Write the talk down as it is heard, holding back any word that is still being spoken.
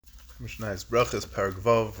Mishnah is Brachos, Parag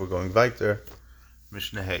Vav. We're going weiter.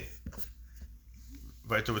 Mishnah Hey.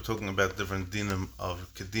 Weiter, we're talking about different dinim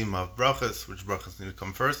of Kedima of Brachos, which Brachos need to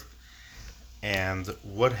come first, and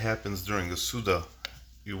what happens during a Suda.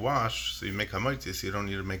 You wash, so you make Hamoiti, so you don't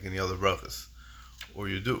need to make any other Brachos. Or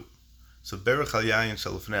you do. So Berach al Yayin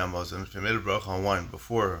Shalufnei Hamazon, if you made a bracha on wine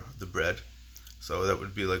before the bread, so that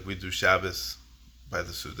would be like we do Shabbos by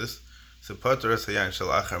the Sudas. So Pater es Hayayin Shal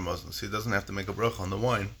Achar Hamazon, so he doesn't have to make a bracha on the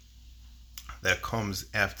wine that comes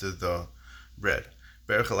after the bread.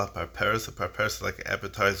 Berach al Parperes, a Parperes is like an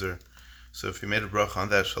appetizer. So if he made a bracha on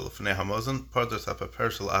that, Shalufnei Hamazon, Pater es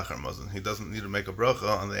Parperes Shal Achar Hamazon. He doesn't need to make a bracha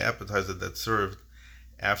on the appetizer that's served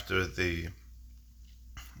after the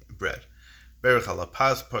bread. Berach al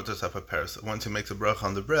Pas, Pater es Parperes. Once he makes a bracha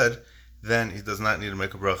on the bread, then he does not need to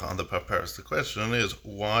make a bracha on the Parperes. The question is,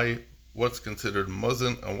 why? What's considered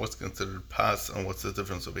Muzin and what's considered Pas, and what's the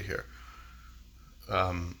difference over here?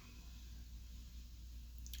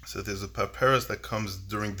 So there's a Parperes that comes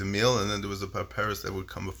during the meal, and then there was a Parperes that would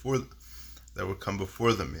come before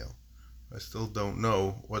the meal. I still don't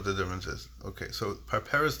know what the difference is. Okay, so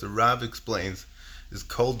Parperes, the Rav explains, is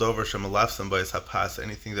kol dover shemalafsam b'es hapas,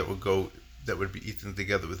 anything that would be eaten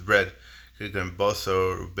together with bread,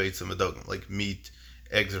 like meat,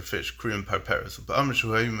 eggs or fish, kriyim Parperes.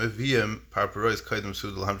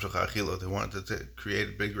 They wanted to create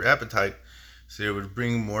a bigger appetite, so they would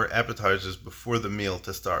bring more appetizers before the meal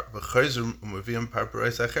to start. And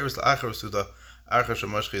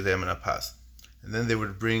then they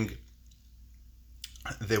would bring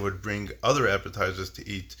other appetizers to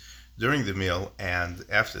eat during the meal and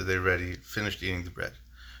after they're finished eating the bread.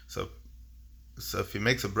 So if he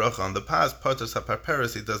makes a bracha on the pas, patas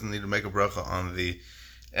haparperes, he doesn't need to make a bracha on the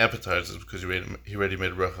appetizers because he already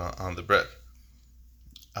made a bracha on the bread.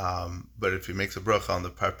 But if he makes a bracha on the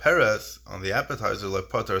parperes, on the appetizer, like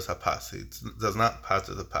patas hapas, he does not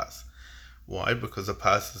pater the pas. Why? Because the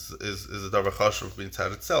pas is a davar chashuv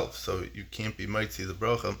inside itself. So you can't be mitzi the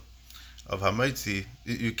bracha of hamitzi.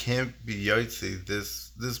 You can't be yotzi.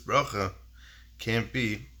 This bracha can't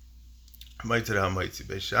be mitzi hamitzi.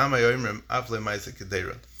 Beishamai oimrim afle ma'aseh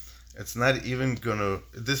kedera. It's not even gonna.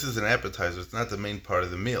 This is an appetizer. It's not the main part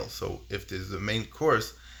of the meal. So if there's the main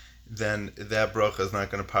course, then that bracha is not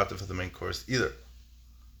going to pater for the main course either.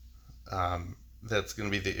 That's going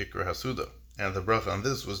to be the ikra hasuda, and the bracha on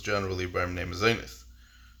this was generally b'nei mazonis.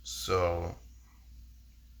 So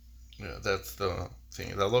yeah, that's the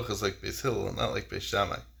thing. The halacha is like Beis Hillel, not like Beis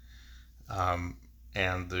Shammai.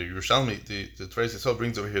 And the Yerushalmi, the Treiz Yisrael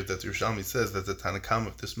brings over here that the Yerushalmi says that the Tanakam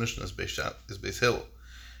of this Mishnah is Beis Hillel.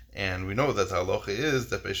 And we know that the halacha is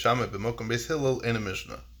that Beis Shammai b'mokum Beis Hillel in a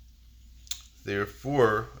Mishnah.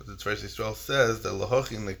 Therefore, the Treiz Yisrael says that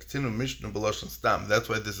lahachin lektinu Mishnah b'lashon stam. That's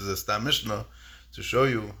why this is a stam Mishnah, to show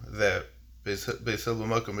you that Beis Hillel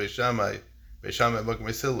b'mokum Beis Shammai b'mokum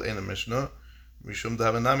Beis Hillel in a Mishnah. Mishum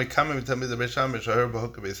d'havanami kamim tamid Beis Shammai shahar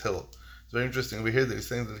b'hoka Beis Hillel. It's very interesting over here that he's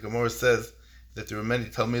saying that the Gemara says that there were many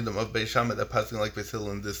Talmidim of Beis Shammai that passing like Beis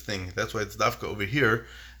Hillel in this thing. That's why it's dafka over here.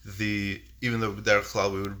 Even though Derech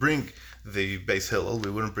Klal we would bring the Beis Hillel, we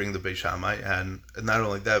wouldn't bring the Beis Shammai, and not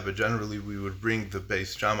only that, but generally we would bring the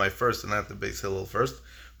Beis Shammai first and not the Beis Hillel first.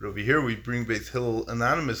 But over here we bring Beis Hillel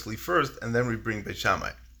anonymously first, and then we bring Beis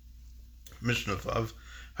Shammai. Mishnah Vav,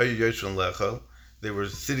 Hayu Yoshon Lechel. They were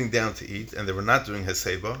sitting down to eat, and they were not doing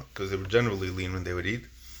Heseba because they were generally lean when they would eat.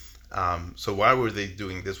 So why were they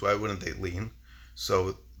doing this? Why wouldn't they lean?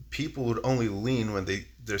 So people would only lean when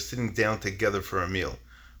they're sitting down together for a meal.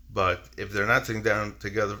 But if they're not sitting down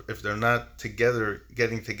together, if they're not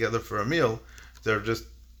getting together for a meal, they're just,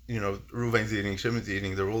 Ruvain's eating, Shimon's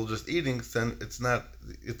eating, they're all just eating, then it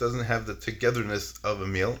doesn't have the togetherness of a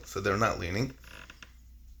meal, so they're not leaning.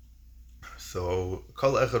 So,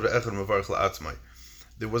 kol echad ve'echad mevarach la'atzmai.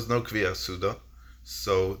 There was no kviyah suda,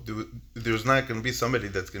 so there's not going to be somebody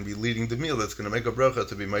that's going to be leading the meal that's going to make a bracha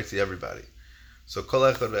to be mighty everybody. So, kol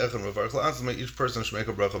echad ve'echad mevarach la'atzmai, each person should make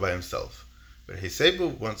a bracha by himself. But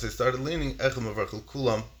Heisebu, once they started leaning, Echel Mevarchel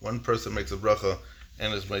Kulam, one person makes a bracha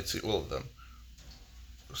and is might see all of them.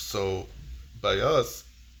 So by us,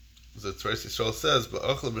 the Treiz Yisrael says,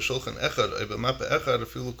 Ba'achel b'shulchan echad, b'mapa echad,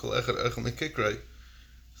 afilu kol echad echel mekikrei.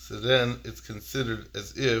 So then it's considered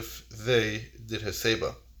as if they did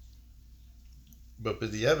Heseba. But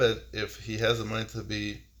b'diavad, if he has a mind to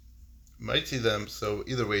be mighty them, so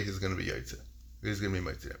either way he's going to be yaitze. He's going to be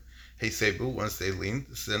mighty them. Heisebu, once they lean,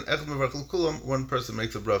 then Echad Mevarchel Kulam, one person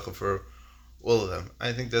makes a bracha for all of them.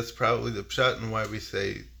 I think that's probably the pshat and why we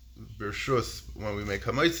say Bershus when we make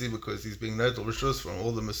Hamaitzi, because he's being Neitel Bershus from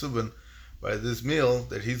all the Mesubin by this meal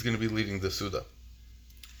that he's going to be leading the Suda.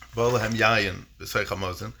 Balahem yayin b'seich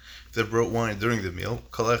hamazon. If they brought wine during the meal,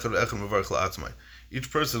 kol echad v'echad mevarech la'atzmai. Each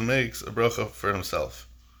person makes a bracha for himself.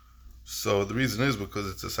 So the reason is because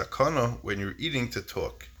it's a sakana when you're eating to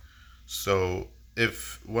talk. So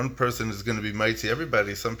if one person is going to be mighty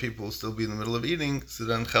everybody, some people will still be in the middle of eating, so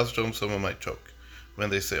then chalstrom, someone might choke when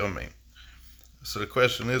they say Amen. So the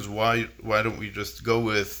question is, why don't we just go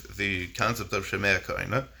with the concept of Shemei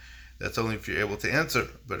Ka'ina? That's only if you're able to answer.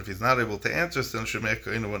 But if he's not able to answer, then Shemei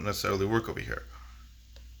Ka'ina won't necessarily work over here.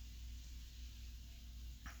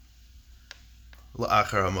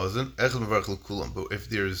 La'achar hamazon, echad mevarech l'kulam. But if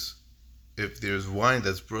there's wine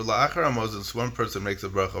that's brought la'achar hamazon, so one person makes a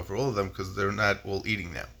bracha for all of them because they're not all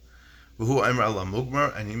eating now. V'hu aimer ala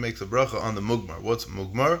mugmar, and he makes a bracha on the mugmar. What's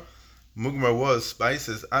mugmar? Mugmar was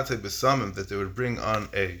spices atay besamim that they would bring on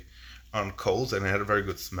coals, and it had a very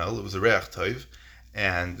good smell. It was a reach tov,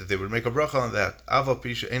 and they would make a bracha on that. Aval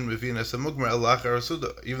pisha ein mevin as a mugmar el la'achar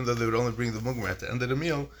hasuda, even though they would only bring the mugmar at the end of the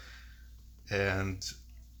meal. And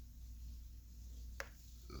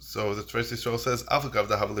so the Tzvei Yisrael says, "Afakav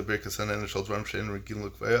dahavli birkas hanen shel dvarim she'en regin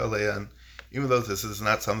l'kvaya aleyan." Even though this is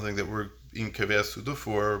not something that we're in kaveh suda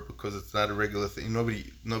for, because it's not a regular thing,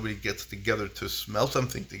 nobody gets together to smell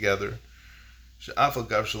something together. That's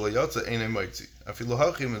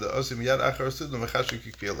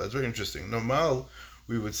very interesting. Normal,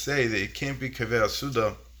 we would say that it can't be kaveh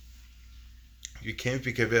suda. You can't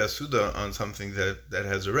be kaveh suda on something that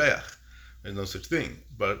has a reach. There's no such thing.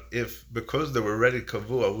 But because they were ready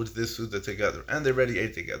kavua with this suda together, and they already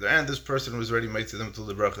ate together, and this person was ready made to them till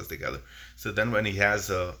the brachas together, so then when he has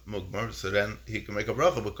a mugmar, so then he can make a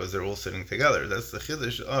bracha because they're all sitting together. That's the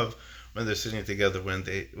chiddush of when they're sitting together when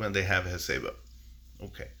they have heseba.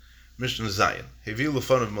 Okay. Mishnah Zayin. Hevi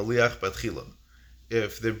lefan of maliach batchila.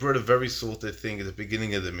 If they brought a very salted thing at the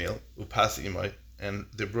beginning of the meal, upas imai, and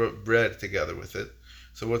they brought bread together with it.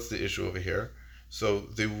 So what's the issue over here? So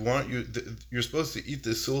they want you're supposed to eat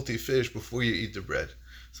the salty fish before you eat the bread.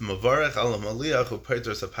 So mavarech ala maliach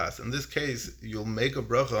u'peitar sapas. In this case, you'll make a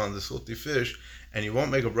bracha on the salty fish, and you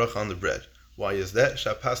won't make a bracha on the bread. Why is that?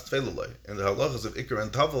 Shapas tfeilaloi. In the halachas of ikar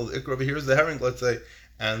and tafel, the ikar over here is the herring, let's say,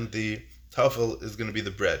 and the tafel is going to be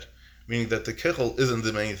the bread. Meaning that the kichel isn't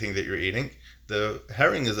the main thing that you're eating. The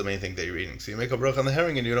herring is the main thing that you're eating. So you make a bracha on the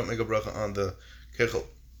herring, and you don't make a bracha on the kichel.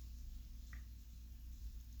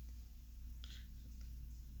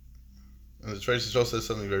 And the Tzvei Yisrael says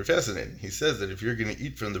something very fascinating. He says that if you're going to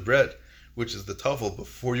eat from the bread, which is the tafel,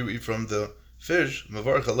 before you eat from the fish,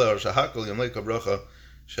 mavarech aleh shahakol, you make a bracha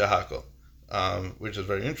shahakol, which is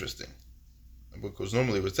very interesting. Because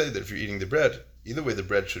normally we would say that if you're eating the bread, either way the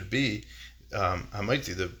bread should be,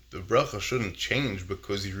 hamaiti, the bracha shouldn't change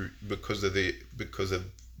because it's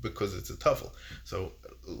a tafel. So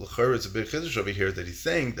l'chor, it's a big chiddush over here that he's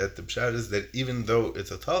saying that the pshat is that even though it's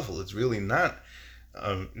a tafel, it's really not.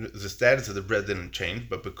 The status of the bread didn't change,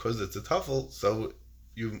 but because it's a tafel, so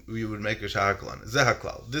you would make a shahakal on it.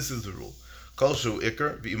 Zehaklal. This is the rule. Kol shu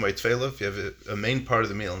ikar v'imay tfeila. If you have a main part of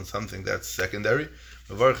the meal and something that's secondary,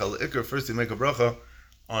 mavarech al ikar. First you make a bracha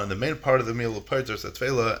on the main part of the meal of pater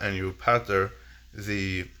satfeila, and you pater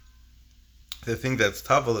the thing that's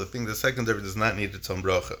tafel. The thing that's secondary does not need its own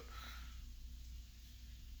bracha.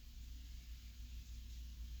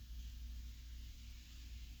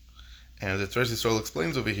 And the Tzvei Yisrael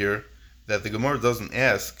explains over here that the Gemara doesn't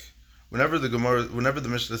ask, whenever the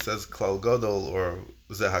Mishnah says klal gadol or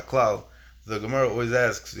zehaklal, the Gemara always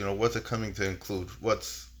asks, what's it coming to include?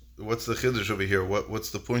 What's the chiddush over here?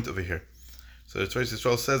 What's the point over here? So the Tzvei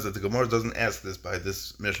Yisrael says that the Gemara doesn't ask this by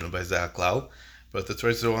this Mishnah, by zehaklal, but the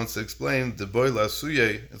Tzvei Yisrael wants to explain the boy la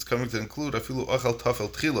suye, it's coming to include afilu achal tafel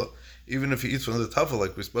tchila, even if he eats from the tafel,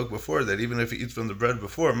 like we spoke before, that even if he eats from the bread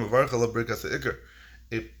before, mavarech ala brikas ha'ikar,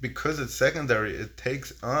 because it's secondary, it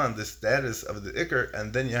takes on the status of the ikr,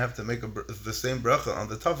 and then you have to make the same bracha on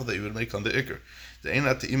the tafel that you would make on the ikr. The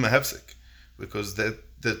einat te'ima hefsek, because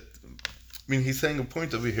he's saying a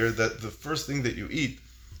point over here that the first thing that you eat,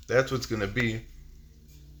 that's what's going to be.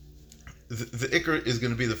 The ikr is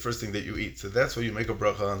going to be the first thing that you eat, so that's why you make a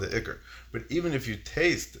bracha on the ikr. But even if you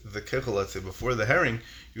taste the kichel, let's say before the herring,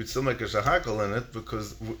 you would still make a shahakal in it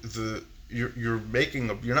because you're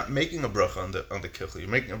not making a bracha on the kichel. You're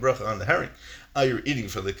making a bracha on the herring. You're eating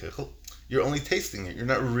for the kichel. You're only tasting it. You're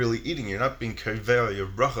not really eating. You're not being kaveh your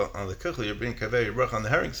bracha on the kichel. You're being kaveh your bracha on the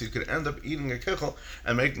herring. So you could end up eating a kichel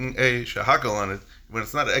and making a shahakal on it when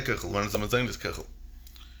it's not a kichel, when it's a mazaynis kichel.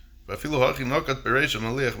 And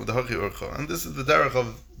this is the derech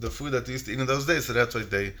of the food that they used to eat in those days, so that's why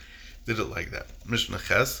they did it like that. Mishnah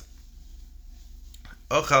Ches.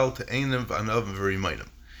 Ochal te'enim v'anav v'rimayim.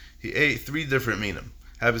 He ate 3 different minim.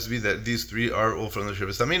 happens to be that these three are all from the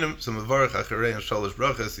Shivas Aminim. So Mavarach Acharei and Shalosh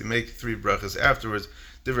Brachas, you make 3 brachas afterwards.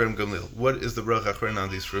 Divrei Gamliel. What is the bracha Acharei on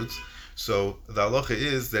these fruits? So the halacha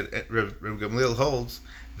is that Reb Gamliel holds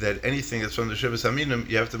that anything that's from the Shivas Aminim,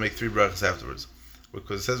 you have to make 3 brachas afterwards.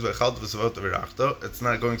 Because it says it's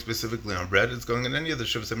not going specifically on bread, it's going in any of the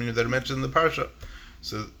Shivas Aminim that are mentioned in the Parsha.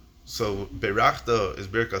 So Berachta is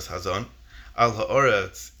Birkas Hazon, Al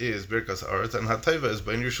Ha'oretz is Birkas Ha'oretz, and Ha'tova is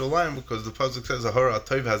Bein Yerushalayim, because the pasuk says Ha'or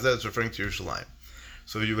Ha'tov Hazeh is referring to Yerushalayim.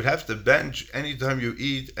 So you would have to bench anytime you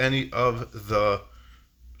eat any of the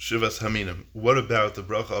Shivas Haminim. What about the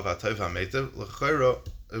bracha of Ha'tov HaMeitav? L'chayra,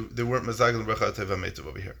 they weren't mezagel the bracha Ha'tov HaMeitav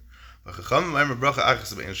over here. You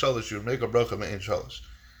would make a bracha me'in shalish.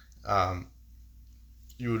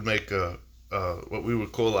 You would make what we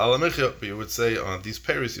would call ala michya, but you would say on these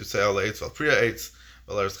peris, you'd say ala eitz val priya eitz,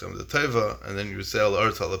 val aretz chem de teva, and then you would say ala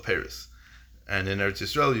aretz ala peris. And in Eretz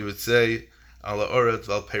Yisrael, you would say ala aretz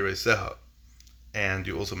val peris seha. And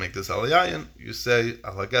you also make this ala yayin, you say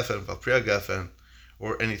ala gefen val priya gefen,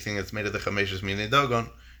 or anything that's made of the chameshes minei dagon,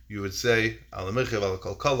 you would say ala michya val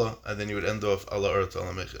kol kala, and then you would end off ala aretz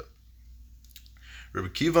ala michya. Rabbi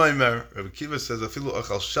Kiva says, "Afilu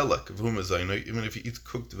achal shelak v'hu mezayno," even if he eats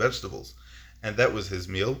cooked vegetables, and that was his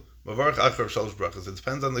meal. Mavarach achar shalosh brachas. It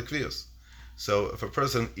depends on the kviyos. So if a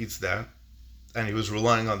person eats that, and he was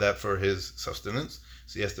relying on that for his sustenance,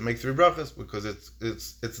 so he has to make 3 brachas, because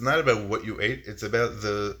it's not about what you ate; it's about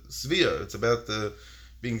the svia. It's about the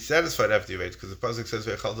being satisfied after you ate, because the pasuk says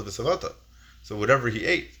ve'achalta v'savata. So whatever he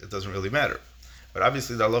ate, it doesn't really matter. But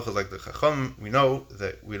obviously the halacha is like the chacham. We know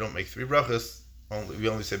that we don't make 3 brachas. We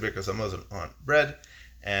only say birkas hamazon on bread,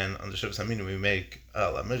 and on the Shivas Haminim we make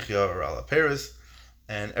ala michya or ala peris,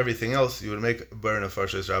 and everything else you would make bar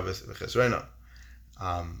nefashos rabbis v'chesreinan.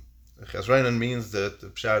 Chesreinan means that the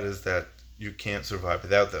pshat is that you can't survive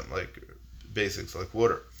without them, like basics like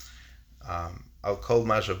water. Al kol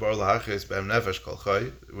masha bar lahachis b'em nefesh kol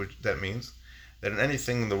chay, which that means that in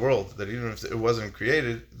anything in the world, that even if it wasn't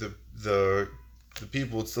created, the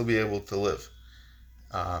people would still be able to live.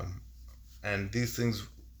 And these things,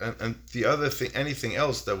 and the other thing, anything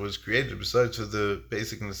else that was created besides for the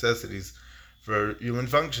basic necessities for human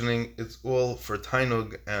functioning, it's all for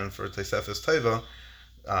tainug and for taisefes taiva.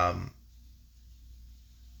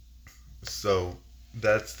 So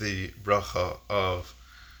that's the bracha of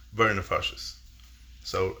bar nefashos.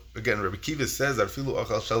 So again, Rabbi Kiva says that filu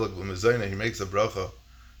achal shalak v'mezayna, he makes a bracha,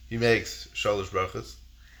 he makes shalosh brachas,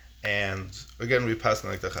 and again we pass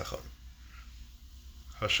like the chacham.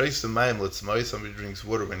 Somebody drinks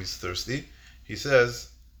water when he's thirsty. He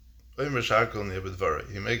says, he makes shahakol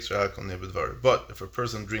nebedvara. But if a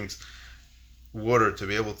person drinks water to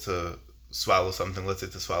be able to swallow something, let's say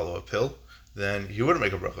to swallow a pill, then he wouldn't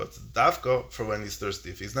make a bracha. It's dafka for when he's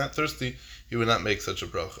thirsty. If he's not thirsty, he would not make such a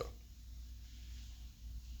bracha.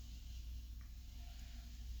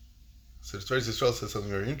 So the Torah Yisrael says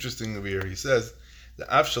something very interesting over here. He says, the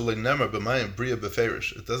avshalei nemer b'mayim bria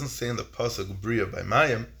beferish. It doesn't say in the pasuk bria by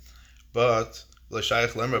mayim, but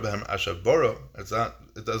l'shayich lemer b'hem ashaboro. It's not.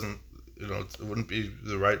 It doesn't. It wouldn't be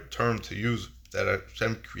the right term to use. That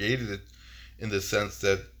Hashem created it in the sense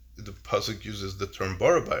that the pasuk uses the term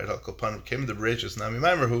bara by it. Al kolpanim came the bereshis nami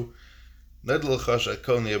maimerhu nedel chasha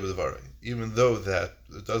kol niyabedvarei. Even though that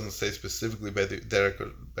it doesn't say specifically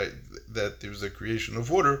that there's a creation of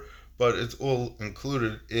water, but it's all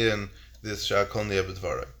included in this shakol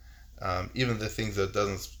niyabedvarei. Even the things that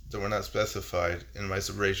were not specified in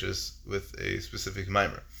Ma'aser Bereshis with a specific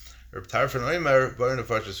maimer. Reb Tarfon Omer bar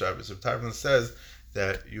nefashos rabbis. Reb Tarfon says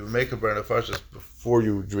that you make a bar nefashos before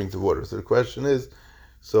you drink the water. So the question is,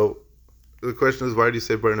 why do you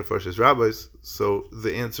say bar nefashos rabbis? So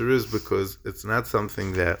the answer is because it's not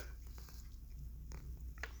something that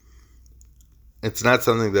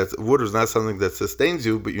water is not something that sustains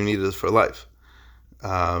you, but you need it for life.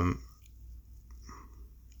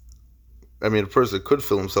 A person could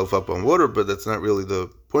fill himself up on water, but that's not really the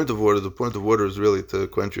point of water. The point of water is really to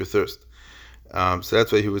quench your thirst. So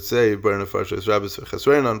that's why he would say bar nefashos rabbis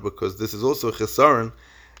v'chesreinan, because this is also a chesaron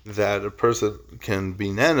that a person can be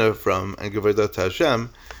nana from and give avodah to Hashem.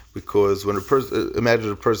 Because when imagine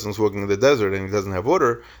a person is walking in the desert and he doesn't have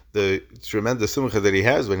water, the tremendous simcha that he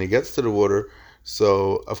has when he gets to the water.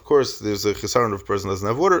 So of course there's a chesaron if a person doesn't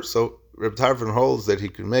have water. So Reb Tarfon holds that he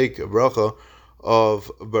can make a bracha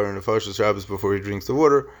of bar nefashos rabbis before he drinks the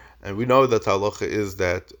water, and we know that halacha is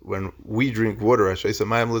that when we drink water, if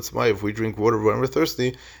we drink water when we're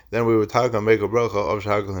thirsty, then we would make a bracha of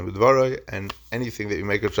shahakol nebedvarei, and anything that you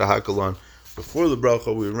make a shahakol on before the bracha,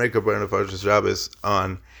 we would make a bar nefashos rabbis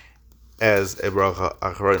on as a bracha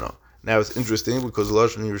acharona. Now it's interesting because the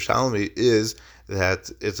Lashon Yerushalmi is that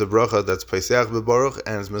it's a bracha that's Pesach bebaruch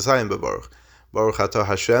and it's Messiah bebaruch. Baruch atah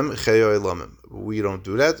Hashem cheyo elamim. We don't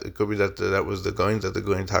do that. It could be that was the Goin, that the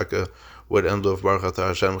Goin Taka would end off Baruch atah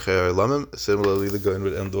Hashem cheyo elamim. Similarly, the Goin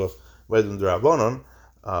would end off Vedin D'Rabbanon,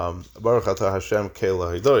 Baruch atah Hashem keil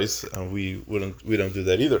ha'idois, and we don't do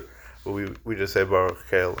that either. But we just say Baruch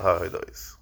keil ha'idois.